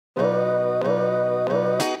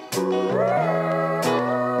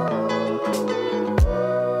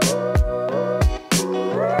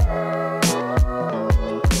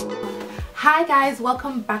Hi guys,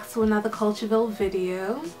 welcome back to another Cultureville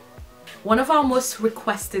video. One of our most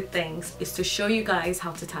requested things is to show you guys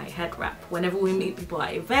how to tie a head wrap whenever we meet people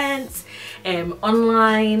at events,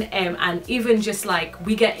 online, and even just like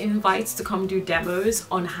we get invites to come do demos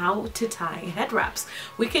on how to tie head wraps.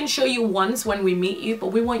 We can show you once when we meet you,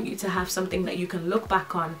 but we want you to have something that you can look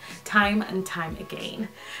back on time and time again.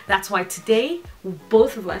 That's why today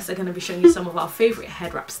both of us are going to be showing you some of our favorite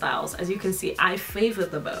head wrap styles. As you can see, I favor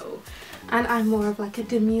the bow. And I'm more of like a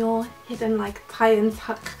demure, hidden, like tie and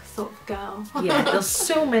tuck sort of girl. Yeah, there's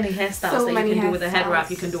so many hairstyles that you can do with a head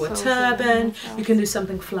wrap. You can do a turban, you can do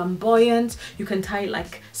something flamboyant, you can tie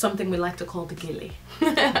like something we like to call the gilly.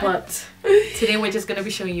 But today we're just going to be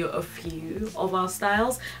showing you a few of our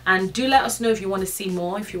styles, and do let us know if you want to see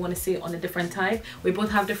more, if you want to see it on a different type. We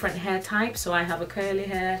both have different hair types, so I have a curly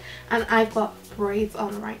hair and I've got braids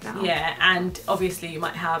on right now. Yeah, and obviously you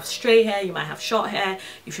might have straight hair, you might have short hair.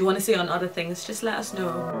 If you want to see it on other things, just let us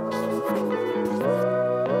know.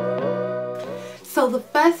 So the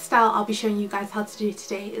first style I'll be showing you guys how to do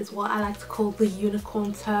today is what I like to call the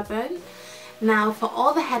unicorn turban. Now for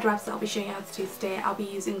all the head wraps that I'll be showing you how to do today, I'll be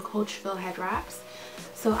using Cultureville head wraps.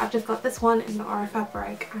 So I've just got this one in the Aura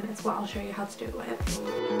fabric, and it's what I'll show you how to do it with.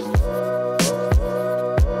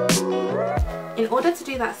 In order to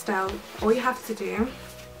do that style, all you have to do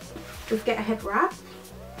is get a head wrap,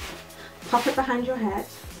 pop it behind your head,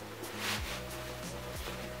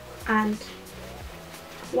 and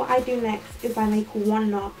what I do next is I make one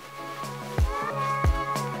knot.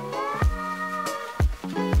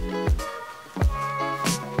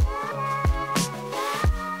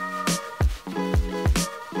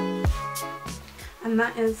 And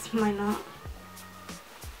that is my knot.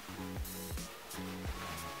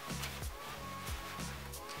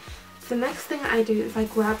 The next thing I do is I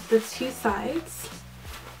grab the two sides,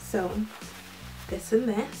 so this and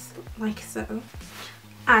this, like so,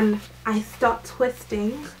 and I start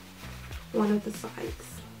twisting one of the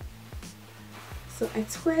sides. So I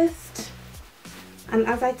twist, and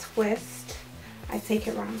as I twist, I take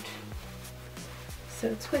it round.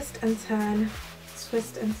 So twist and turn,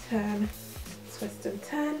 twist and turn, twist and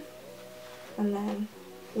turn, and then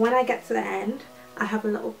when I get to the end, I have a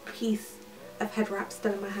little piece of head wrap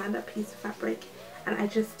still in my hand, a piece of fabric, and I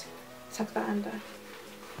just tuck that under,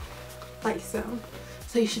 like so.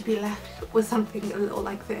 So you should be left with something a little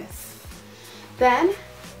like this. Then,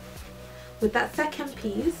 with that second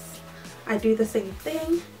piece, I do the same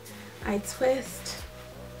thing. I twist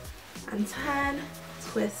and turn,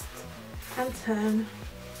 twist and turn,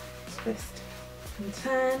 twist and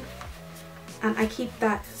turn, and I keep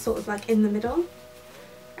that sort of like in the middle,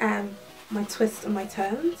 my twists and my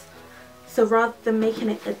turns. So rather than making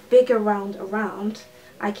it a bigger round around,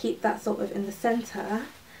 I keep that sort of in the center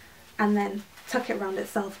and then tuck it around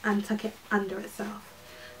itself and tuck it under itself.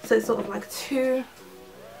 So it's sort of like two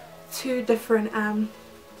different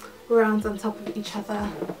rounds on top of each other,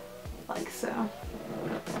 like so.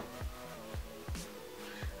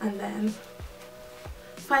 And then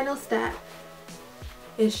final step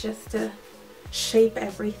is just to shape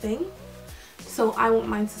everything. So I want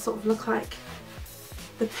mine to sort of look like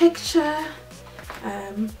the picture.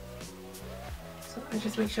 So I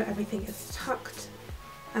just make sure everything is tucked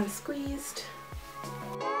and squeezed.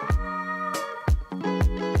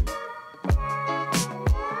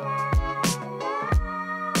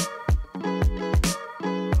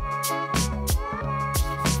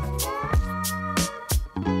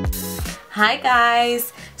 Hi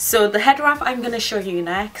guys, so the head wrap I'm going to show you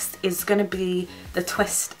next is going to be the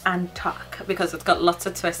twist and tuck, because it's got lots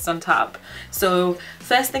of twists on top. So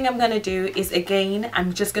first thing I'm going to do is, again,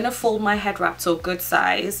 I'm just going to fold my head wrap to a good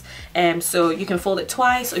size. So you can fold it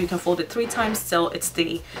twice or you can fold it 3 times till it's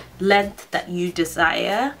the length that you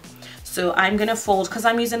desire. So I'm going to fold, because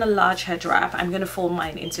I'm using a large head wrap, I'm going to fold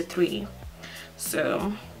mine into 3.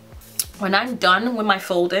 So when I'm done with my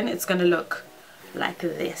folding, it's going to look like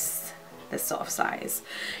this sort of size,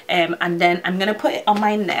 and then I'm gonna put it on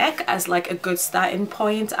my neck as like a good starting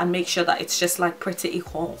point and make sure that it's just like pretty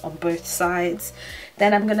equal on both sides.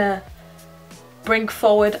 Then I'm gonna bring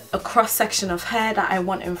forward a cross section of hair that I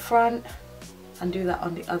want in front and do that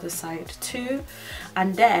on the other side too,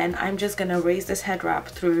 and then I'm just gonna raise this head wrap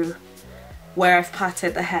through where I've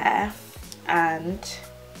parted the hair and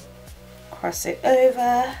cross it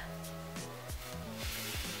over.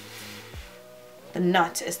 The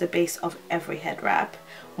knot is the base of every head wrap.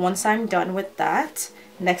 Once I'm done with that,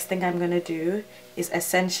 next thing I'm going to do is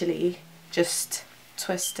essentially just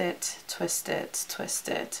twist it, twist it, twist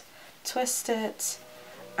it, twist it,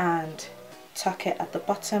 and tuck it at the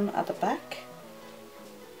bottom, at the back.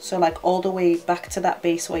 So like all the way back to that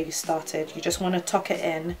base where you started. You just want to tuck it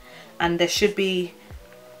in, and there should be,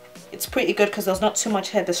 it's pretty good because there's not too much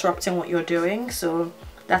hair disrupting what you're doing, so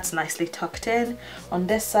that's nicely tucked in. On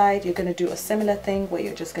this side you're going to do a similar thing where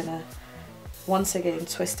you're just going to once again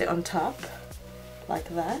twist it on top like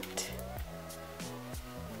that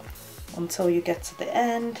until you get to the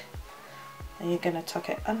end, and you're going to tuck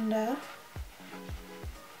it under,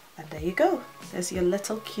 and there you go. There's your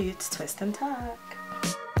little cute twist and tuck.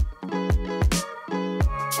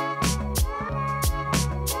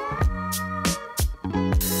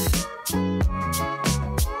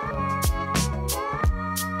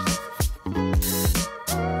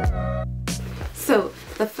 So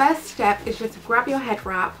the first step is just to grab your head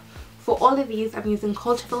wrap. For all of these I'm using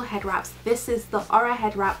Cultureville head wraps. This is the Aura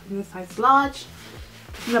head wrap in the size large.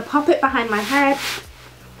 I'm going to pop it behind my head,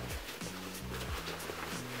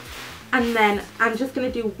 and then I'm just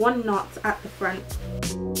going to do one knot at the front.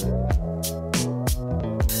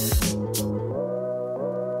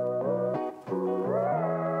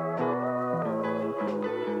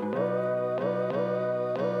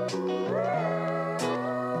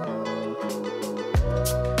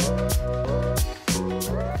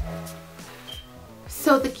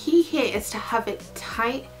 So the key here is to have it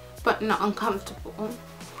tight but not uncomfortable.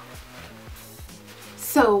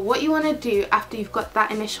 So what you want to do after you've got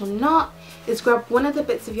that initial knot is grab one of the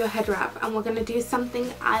bits of your head wrap, and we're going to do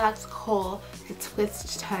something I like to call the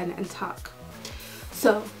twist, turn and tuck.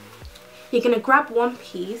 So you're going to grab one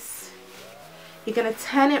piece, you're going to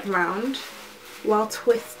turn it round while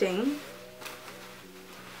twisting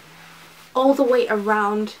all the way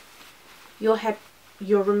around your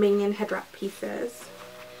remaining head wrap pieces,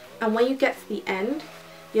 and when you get to the end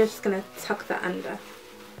you're just going to tuck that under.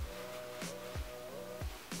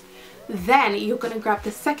 Then you're going to grab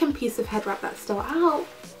the second piece of head wrap that's still out,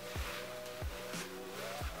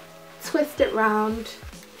 twist it round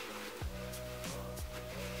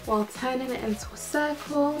while turning it into a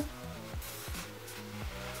circle,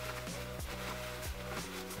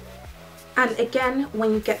 and again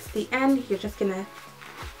when you get to the end you're just going to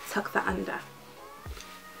tuck that under.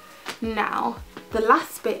 Now the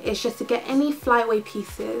last bit is just to get any flyaway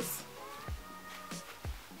pieces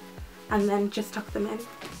and then just tuck them in.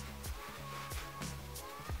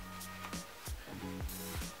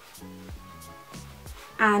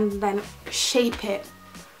 And then shape it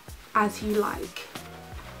as you like.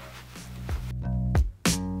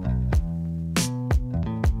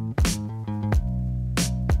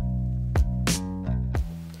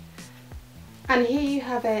 And here you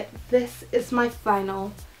have it. This is my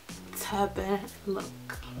final turban look.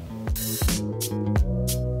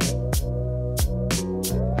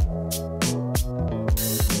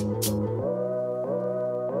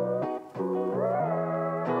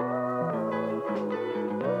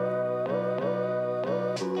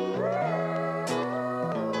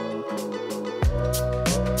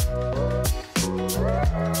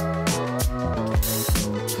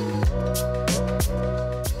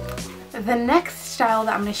 The next style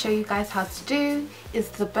that I'm going to show you guys how to do is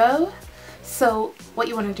the bow. So what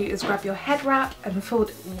you want to do is grab your head wrap and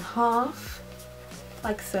fold it in half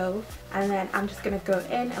like so, and then I'm just going to go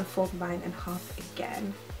in and fold mine in half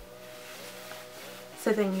again.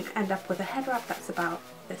 So then you end up with a head wrap that's about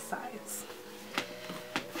this size.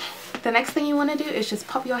 The next thing you want to do is just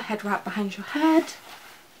pop your head wrap behind your head.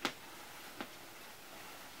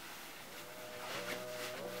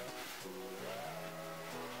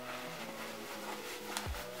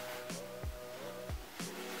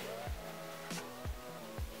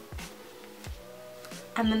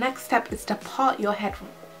 And the next step is to part your hair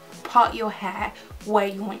where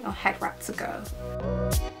you want your head wrap to go.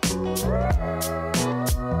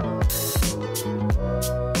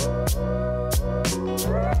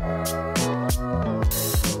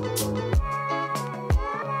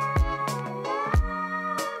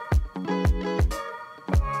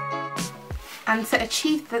 And to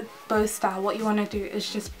achieve the bow style, what you want to do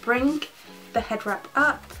is just bring the head wrap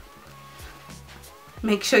up.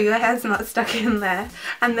 Make sure your hair's not stuck in there,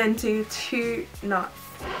 and then do 2 knots.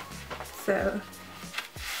 So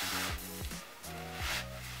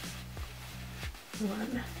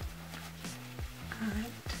 1 and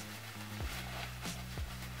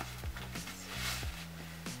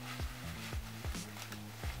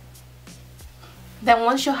then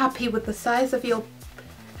once you're happy with the size of your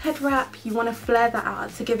head wrap, you want to flare that out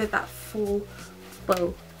to give it that full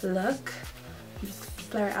bow look. You just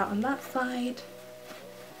flare it out on that side,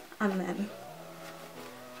 and then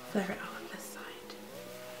flare it out on this side.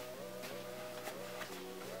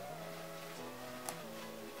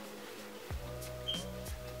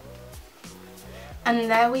 And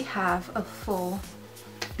there we have a full,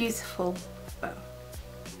 beautiful bow.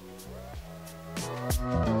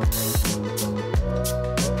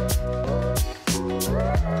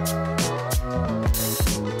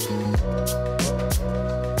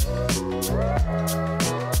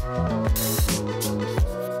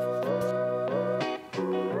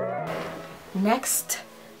 Next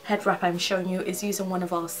head wrap I'm showing you is using one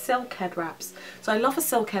of our silk head wraps. So I love a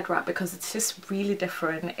silk head wrap because it's just really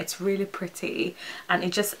different, it's really pretty, and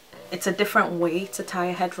it's a different way to tie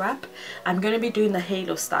a head wrap. I'm going to be doing the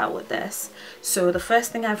halo style with this. So the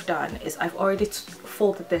first thing I've done is I've already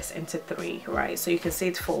folded this into 3, right? So you can see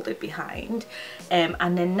it's folded behind. And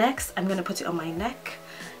then next I'm going to put it on my neck,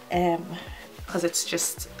 because it's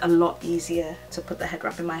just a lot easier to put the head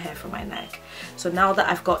wrap in my hair from my neck. So now that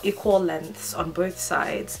I've got equal lengths on both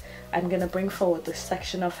sides, I'm going to bring forward the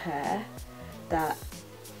section of hair that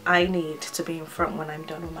I need to be in front when I'm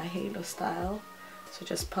done with my halo style. So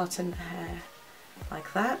just parting the hair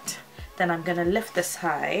like that. Then I'm going to lift this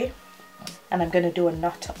high and I'm going to do a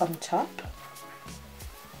knot on top.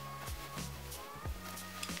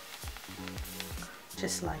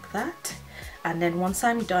 Just like that. And then once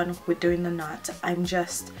I'm done with doing the knot, I'm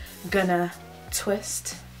just gonna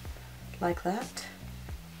twist like that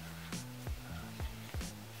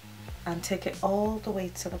and take it all the way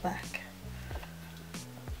to the back.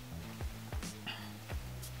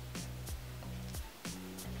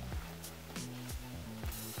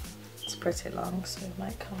 It's pretty long, so it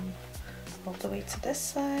might come all the way to this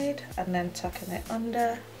side, and then tucking it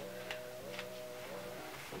under.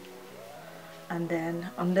 And then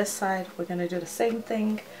on this side we're going to do the same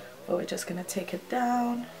thing, but we're just going to take it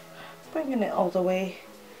down, bringing it all the way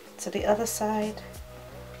to the other side,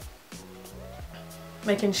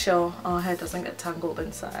 making sure our hair doesn't get tangled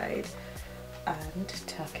inside, and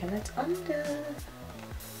tucking it under.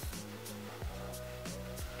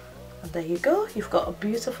 And there you go, you've got a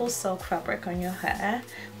beautiful silk fabric on your hair,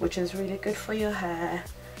 which is really good for your hair,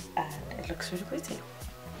 and it looks really pretty.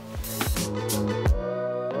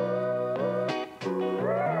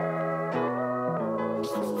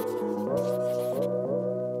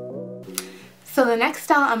 So the next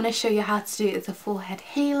style I'm going to show you how to do is a full head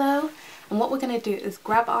halo, and what we're going to do is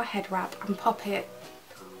grab our head wrap and pop it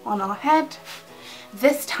on our head.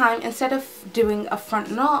 This time, instead of doing a front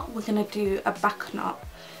knot, we're going to do a back knot.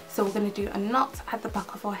 So we're going to do a knot at the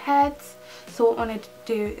back of our heads. So what we're going to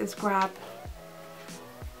do is grab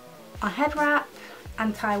our head wrap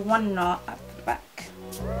and tie one knot at the back.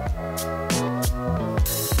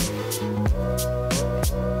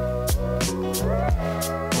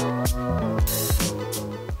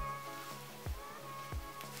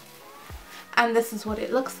 And this is what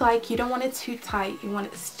it looks like. You don't want it too tight, you want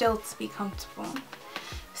it still to be comfortable.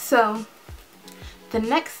 So the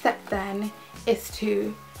next step then is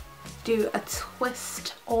to do a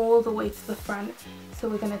twist all the way to the front. So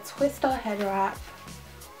we're going to twist our head wrap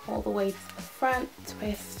all the way to the front,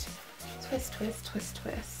 twist, twist, twist, twist,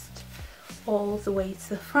 twist, all the way to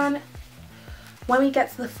the front. When we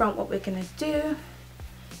get to the front, what we're going to do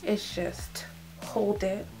is just hold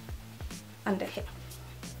it under here.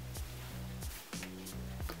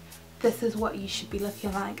 This is what you should be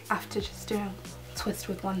looking like after just doing a twist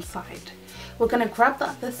with one side. We're going to grab the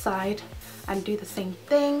other side and do the same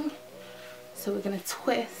thing. So we're going to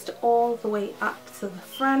twist all the way up to the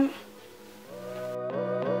front.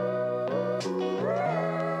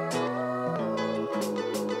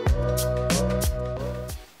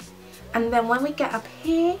 And then when we get up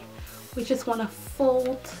here, we just want to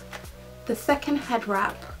fold the second head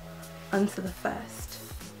wrap onto the first.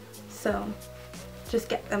 So just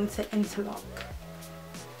get them to interlock.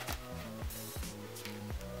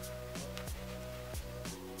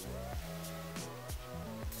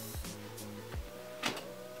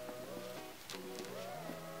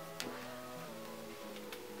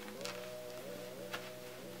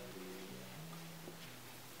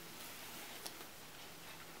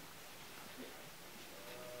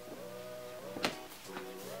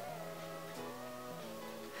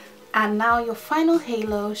 And now your final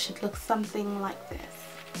halo should look something like this.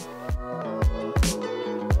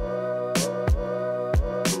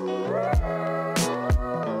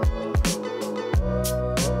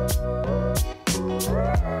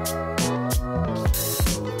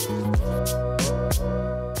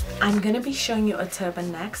 I'm going to be showing you a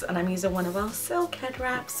turban next, and I'm using one of our silk head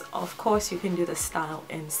wraps. Of course, you can do this style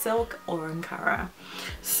in silk or Ankara.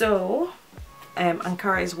 So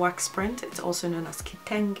Ankara is wax print. It's also known as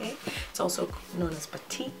kitenge. It's also known as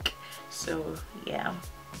batik. So yeah.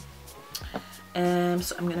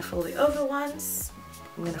 So I'm going to fold it over once.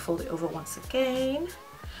 I'm going to fold it over once again.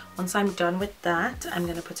 Once I'm done with that, I'm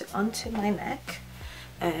going to put it onto my neck,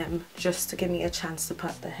 just to give me a chance to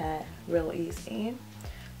part the hair real easy.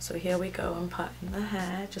 So here we go, I'm parting the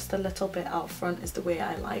hair just a little bit out front is the way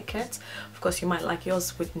I like it. Of course you might like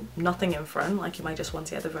yours with nothing in front, like you might just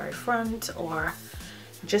want it at the very front, or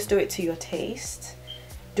just do it to your taste.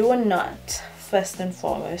 Do a knot first and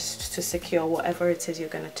foremost to secure whatever it is you're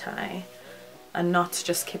going to tie. A knot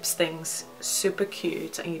just keeps things super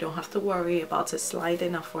cute and you don't have to worry about it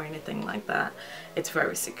sliding off or anything like that. It's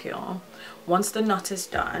very secure. Once the knot is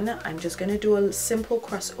done, I'm just going to do a simple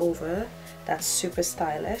crossover that's super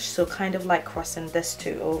stylish, so kind of like crossing this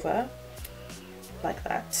two over like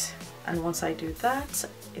that. And once I do that,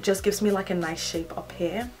 it just gives me like a nice shape up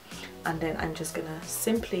here, and then I'm just gonna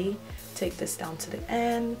simply take this down to the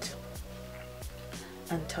end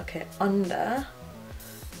and tuck it under.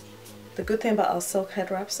 The good thing about our silk head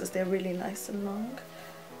wraps is they're really nice and long,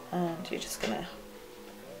 and you're just gonna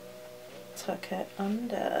tuck it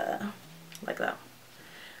under like that.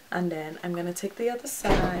 And then I'm going to take the other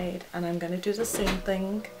side and I'm going to do the same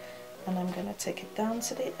thing, and I'm going to take it down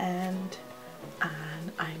to the end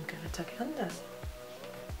and I'm going to tuck it under.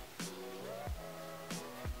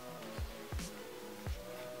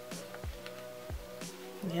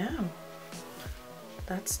 Yeah,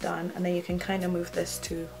 that's done, and then you can kind of move this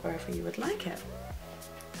to wherever you would like it.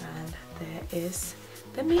 And there is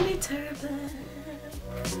the mini turban.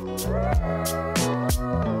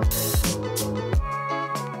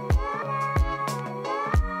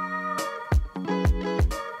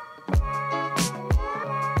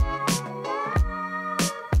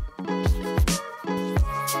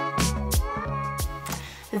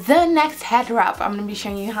 The next head wrap I'm going to be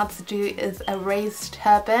showing you how to do is a raised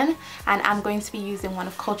turban, and I'm going to be using one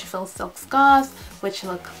of Cultureville silk scarves, which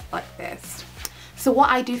look like this. So what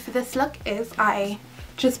I do for this look is I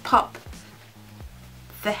just pop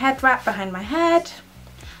the head wrap behind my head,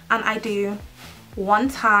 and I do one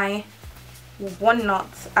tie, one knot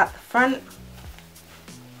at the front,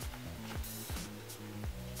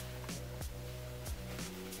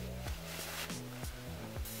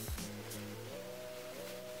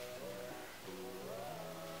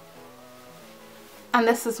 and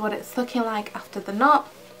this is what it's looking like after the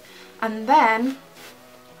knot. And then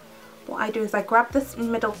what I do is I grab this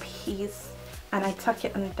middle piece and I tuck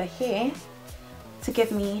it under here to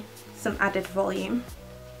give me some added volume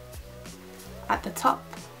at the top.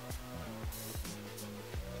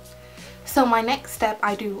 So my next step,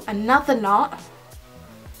 I do another knot,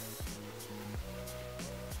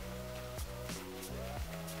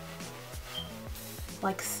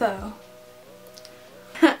 like so,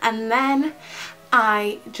 and then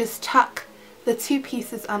I just tuck the two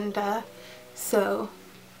pieces under. So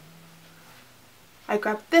I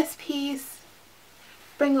grab this piece,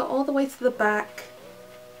 bring it all the way to the back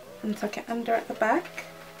and tuck it under at the back,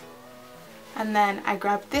 and then I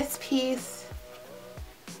grab this piece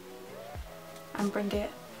and bring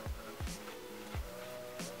it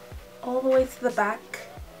all the way to the back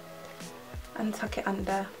and tuck it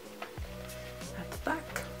under at the back.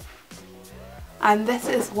 And this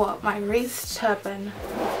is what my raised turban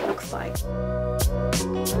looks like.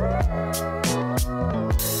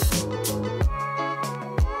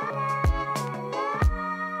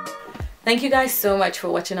 Thank you guys so much for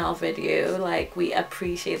watching our video. Like, we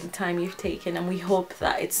appreciate the time you've taken, and we hope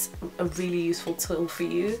that it's a really useful tool for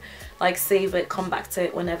you. Like, save it, come back to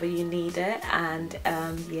it whenever you need it, and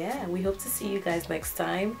yeah, we hope to see you guys next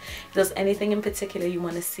time. If there's anything in particular you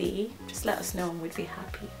want to see, just let us know and we'd be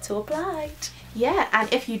happy to oblige. Yeah,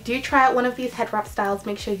 and if you do try out one of these head wrap styles,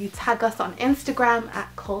 make sure you tag us on Instagram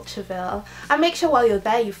at Cultureville, and make sure while you're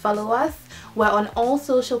there you follow us. We're on all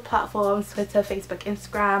social platforms, Twitter, Facebook,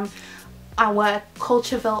 Instagram, and we're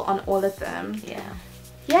Cultureville on all of them.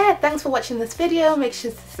 Yeah, thanks for watching this video. Make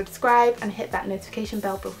sure to subscribe and hit that notification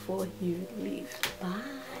bell before you leave. Bye.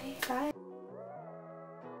 Bye.